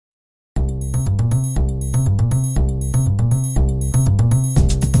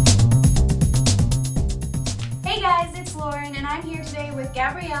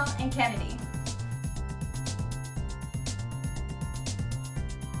Gabrielle, and Kennedy.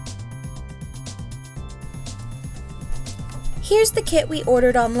 Here's the kit we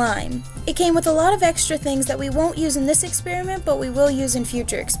ordered online. It came with a lot of extra things that we won't use in this experiment, but we will use in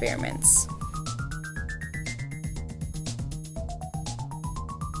future experiments.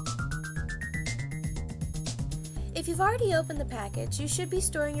 If you've already opened the package, you should be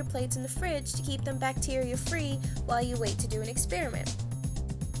storing your plates in the fridge to keep them bacteria-free while you wait to do an experiment.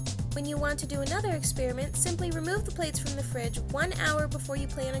 When you want to do another experiment, simply remove the plates from the fridge 1 hour before you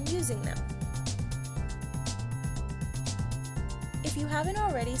plan on using them. If you haven't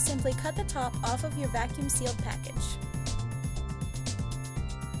already, simply cut the top off of your vacuum-sealed package.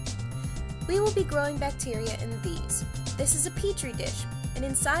 We will be growing bacteria in these. This is a petri dish, and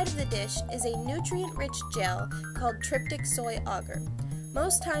inside of the dish is a nutrient-rich gel called tryptic soy agar.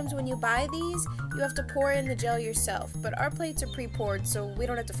 Most times when you buy these, you have to pour in the gel yourself, but our plates are pre-poured, so we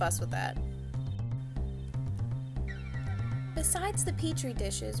don't have to fuss with that. Besides the petri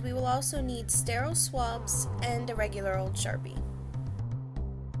dishes, we will also need sterile swabs and a regular old Sharpie.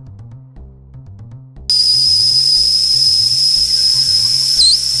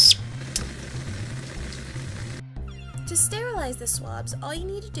 To sterilize the swabs, all you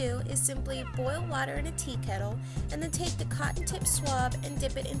need to do is simply boil water in a tea kettle and then take the cotton tip swab and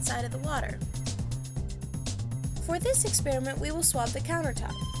dip it inside of the water. For this experiment, we will swab the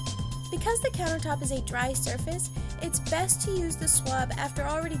countertop. Because the countertop is a dry surface, it's best to use the swab after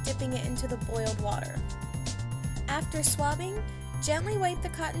already dipping it into the boiled water. After swabbing, gently wipe the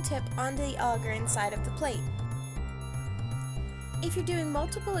cotton tip onto the agar inside of the plate. If you're doing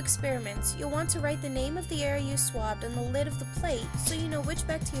multiple experiments, you'll want to write the name of the area you swabbed on the lid of the plate so you know which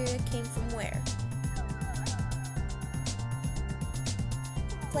bacteria came from where.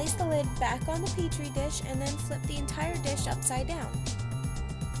 Place the lid back on the petri dish and then flip the entire dish upside down.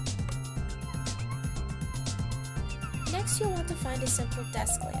 Next, you'll want to find a simple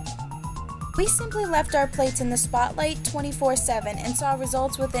desk lamp. We simply left our plates in the spotlight 24/7 and saw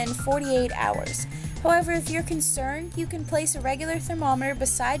results within 48 hours. However, if you're concerned, you can place a regular thermometer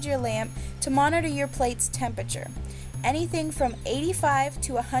beside your lamp to monitor your plate's temperature. Anything from 85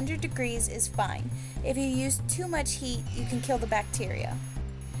 to 100 degrees is fine. If you use too much heat, you can kill the bacteria.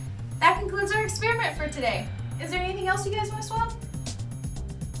 That concludes our experiment for today. Is there anything else you guys want to swab?